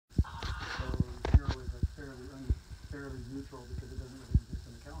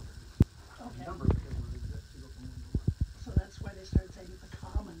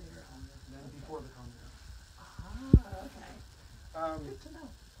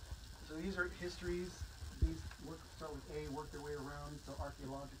these are histories. These start with A, work their way around, so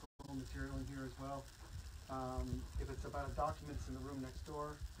archaeological material in here as well. If it's about a document, it's in the room next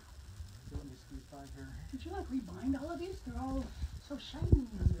door. So let me squeeze by here. Did you like rebind all of these? They're all so shiny.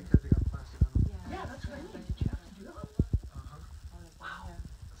 That's because they got plastic on them. Yeah, that's what I mean. Did you have to do that? Wow.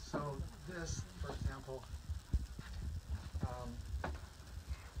 So this, for example,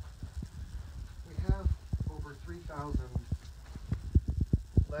 we have over 3,000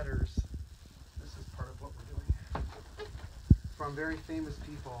 letters. This is part of what we're doing. From very famous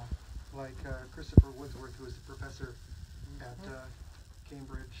people like Christopher Wordsworth, who is a professor at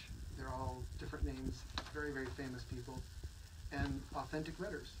Cambridge. They're all different names, very, very famous people. And authentic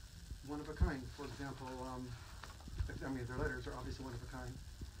letters, one of a kind. For example, I mean, their letters are obviously one of a kind.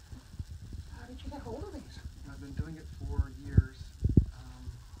 How did you get hold of these? I've been doing it for years,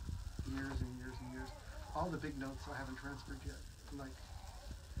 years and years and years. All the big notes I haven't transferred yet. Like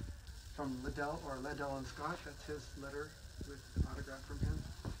from Liddell and Scott, that's his letter with an autograph from him.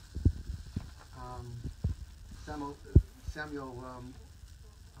 Samuel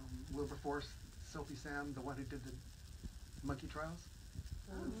Wilberforce, Sophie Sam, the one who did the monkey trials.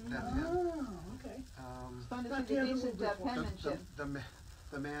 That's him. Oh, okay.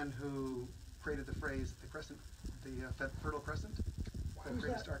 The man who created the phrase the crescent, the Fertile Crescent, the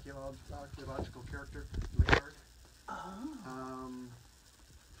greatest archaeological character, Licard. I'm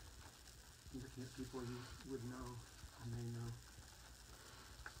looking at people you would know and may know.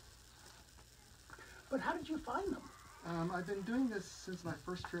 But how did you find them? I've been doing this since my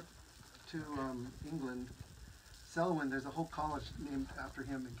first trip to England. Selwyn, there's a whole college named after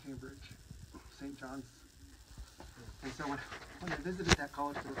him in Cambridge, St. John's. And so when I visited that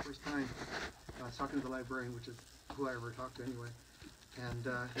college for the first time, I was talking to the librarian, which is who I ever talked to anyway. And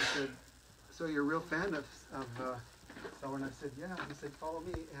he said, "So you're a real fan of Selwyn?" I said, "Yeah." He said, "Follow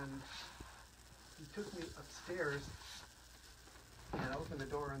me." And he took me upstairs. And I opened the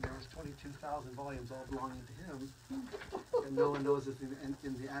door, and there was 22,000 volumes all belonging to him. And no one knows it's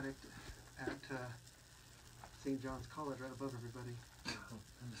in the attic at St. John's College, right above everybody.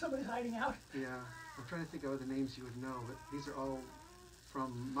 Somebody's hiding out. Yeah, I'm trying to think of other names you would know, but these are all,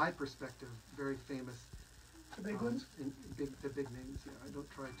 from my perspective, very famous. The big ones? The big names, yeah. I don't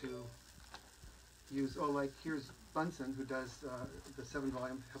try to use, like here's Bunsen, who does the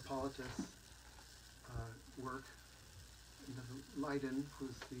 7-volume Hippolytus work. Leiden,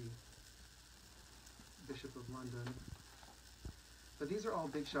 who's the Bishop of London. But these are all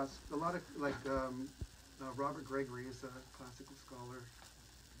big shots. A lot of, like, Robert Gregory is a classical scholar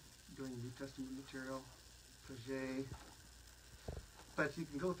doing New Testament material. Paget. But you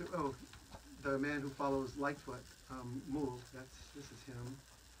can go through, the man who follows Lightfoot, Moule, this is him,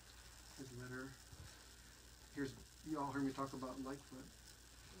 his letter. You all heard me talk about Lightfoot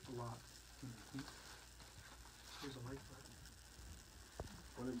a lot. Here's a Lightfoot.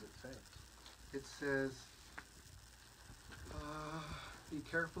 What does it say? It says, be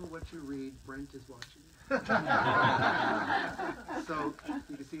careful what you read, Brent is watching. So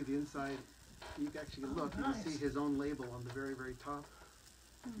you can see the inside, you can actually look, you can see his own label on the very, very top.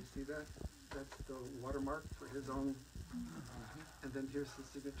 You see that? That's the watermark for his own. And then here's the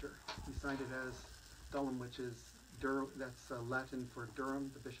signature. He signed it as Dullum, which is Durham, that's Latin for Durham,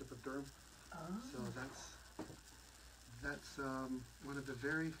 the Bishop of Durham. So that's one of the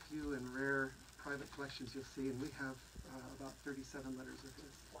very few and rare private collections you'll see, and we have about 37 letters of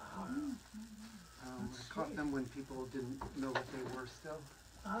his. Wow. I caught them when people didn't know what they were still.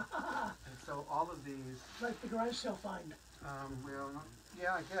 And so all of these... Like the garage sale find. Well,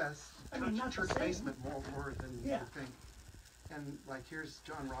 yeah, I guess. I mean, not church basement more than you think. And like here's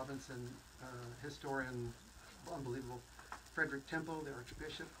John Robinson, historian, unbelievable. Frederick Temple, the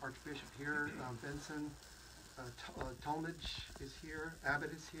Archbishop here, Benson. Talmage is here,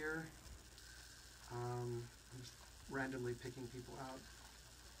 Abbott is here. I'm just randomly picking people out.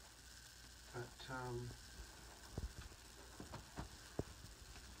 But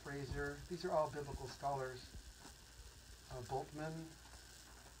Fraser, these are all biblical scholars. Boltman.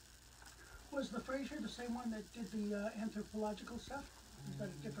 Was the Fraser the same one that did the anthropological stuff? Is that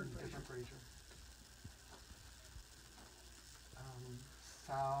a different Fraser? Different Fraser.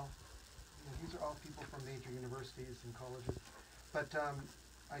 Sal. These are all people from major universities and colleges. But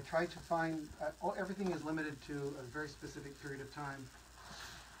I tried to find, everything is limited to a very specific period of time.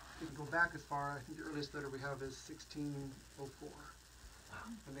 You can go back as far, I think the earliest letter we have is 1604.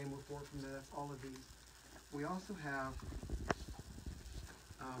 And they move forward from there, that's all of these. We also have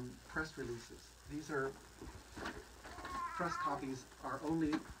press releases. These are, press copies are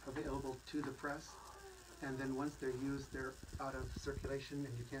only available to the press. and then once they're used, they're out of circulation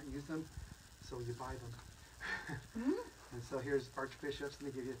and you can't use them, so you buy them. And so here's archbishops, and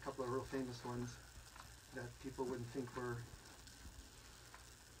they give you a couple of real famous ones that people wouldn't think were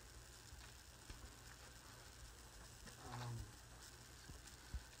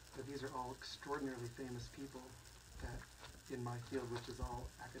but these are all extraordinarily famous people that in my field, which is all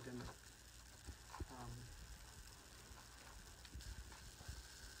academic.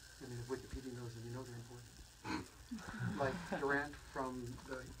 I mean, if Wikipedia knows them, you know they're important. Like Durant from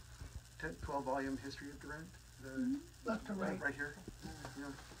the 12 volume history of Durant. The Left to right. Right here. Yeah.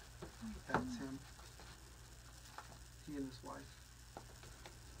 That's him. He and his wife.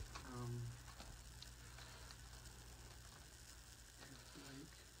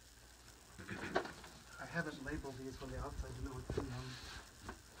 Here's Blake. I haven't labeled these on the outside to know what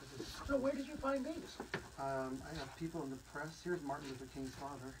to So where did you find these? I have people in the press. Here's Martin Luther King's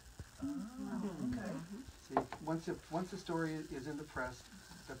father. Oh, okay. See, once the story is in the press,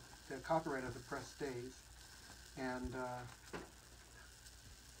 the copyright of the press stays, and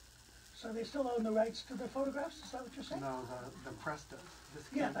So they still own the rights to the photographs? Is that what you're saying? no, the press does. This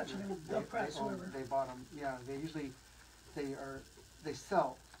Yeah, came- that's what I mean, the press, whoever. They bought them. Yeah, they usually they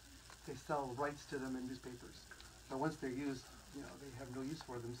sell rights to them in newspapers. But once they're used, you know, they have no use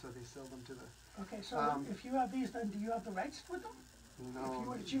for them, so they sell them to the. Okay, so if you have these, then do you have the rights with them? No, If you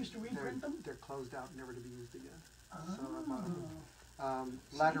were to choose to reprint them? They're closed out, never to be used again. Oh. So I bought them.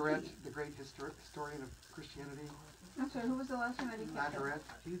 Latourette, the great historian of Christianity. I'm sorry, who was the last one I didn't catch? Latourette,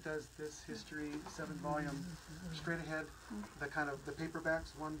 he does this history, 7 volume, straight ahead. The kind of the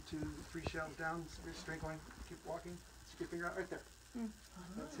paperbacks, 1, 2, 3 shelves down, straight going. Keep walking. Stick your finger out right there.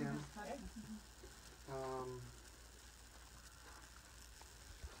 That's him. Okay.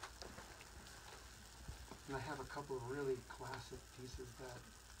 And I have a couple of really classic pieces that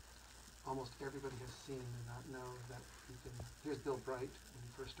almost everybody has seen and not know that you can. Here's Bill Bright when he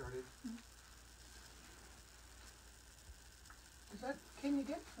first started. Is that King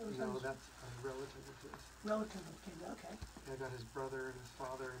again? Or is No, that that's a relative of his. relative of King? Okay. I got his brother and his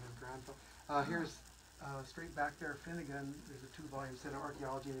father and his grandfather. Here's straight back there, Finnegan. There's a 2-volume set of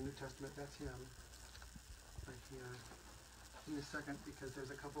archaeology in the New Testament. That's him right here. In a second, because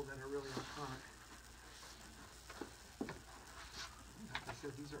there's a couple that are really iconic. Like I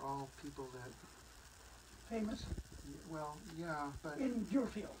said, these are all people that, Famous well, yeah, but in your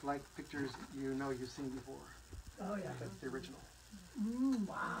field. like pictures you know you've seen before. Oh, yeah. That's the original.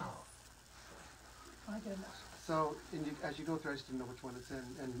 Wow. My goodness. So, as you go through, I just didn't know which one it's in,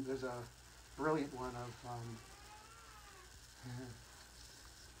 and there's a brilliant one of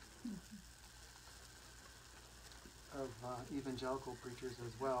evangelical preachers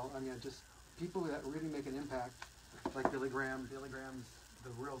as well. I mean, just people that really make an impact, like Billy Graham. Billy Graham's the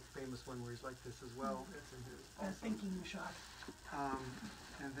real famous one where he's like this as well. It's in his That also. thinking shot.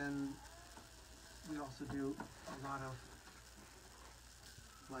 And then we also do a lot of,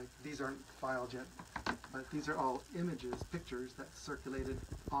 like, these aren't filed yet, but these are all images, pictures that circulated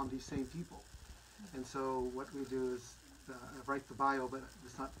on these same people. And so what we do is write the bio, but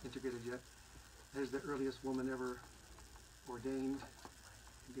it's not integrated yet. There's the earliest woman ever ordained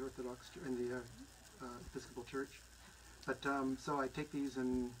in the Orthodox, in the Episcopal Church. But so I take these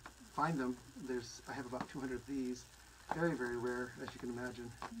and find them. I have about 200 of these, very, very rare, as you can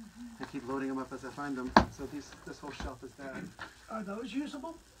imagine. I keep loading them up as I find them. So this whole shelf is that. Are those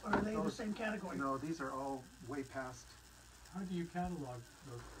usable, or are they in the Those- same category? No, these are all way past. How do you catalog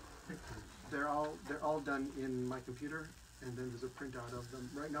those pictures? They're all done in my computer, and then there's a printout of them.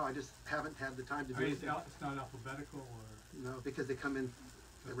 Right now, I just haven't had the time to do it. It's not alphabetical or? No, because they come in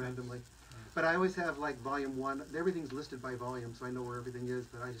randomly. But I always have like volume 1. Everything's listed by volume, so I know where everything is,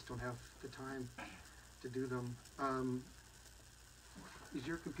 but I just don't have the time to do them. Is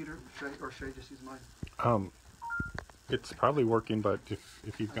your computer, or should I just use mine? It's probably working, but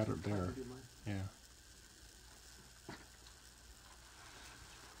if you've got it there, I'll do mine. yeah.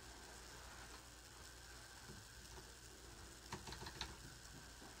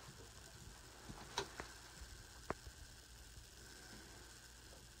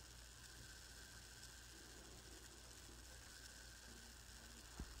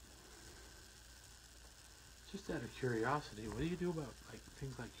 Just out of curiosity, what do you do about like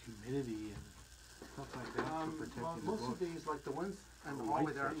things like humidity and stuff like that for protecting Well, the most book? of these, like the ones in the The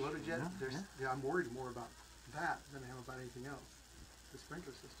hallway that aren't whitefish, loaded yet, yeah, yeah, I'm worried more about that than I am about anything else. The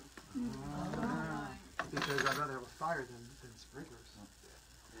sprinkler system. Because I'd rather have a fire than sprinklers.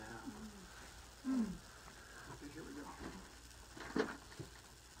 Yeah. Okay, here we go.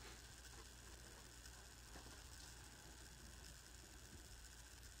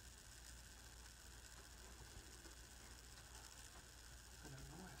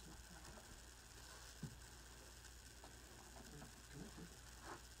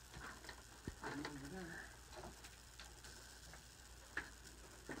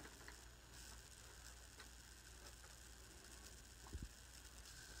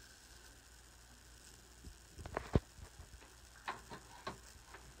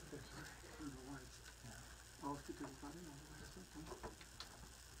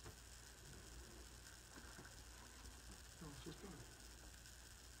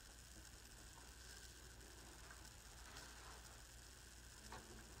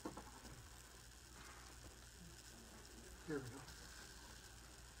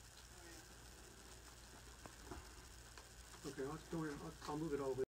 Okay, I'll move it over.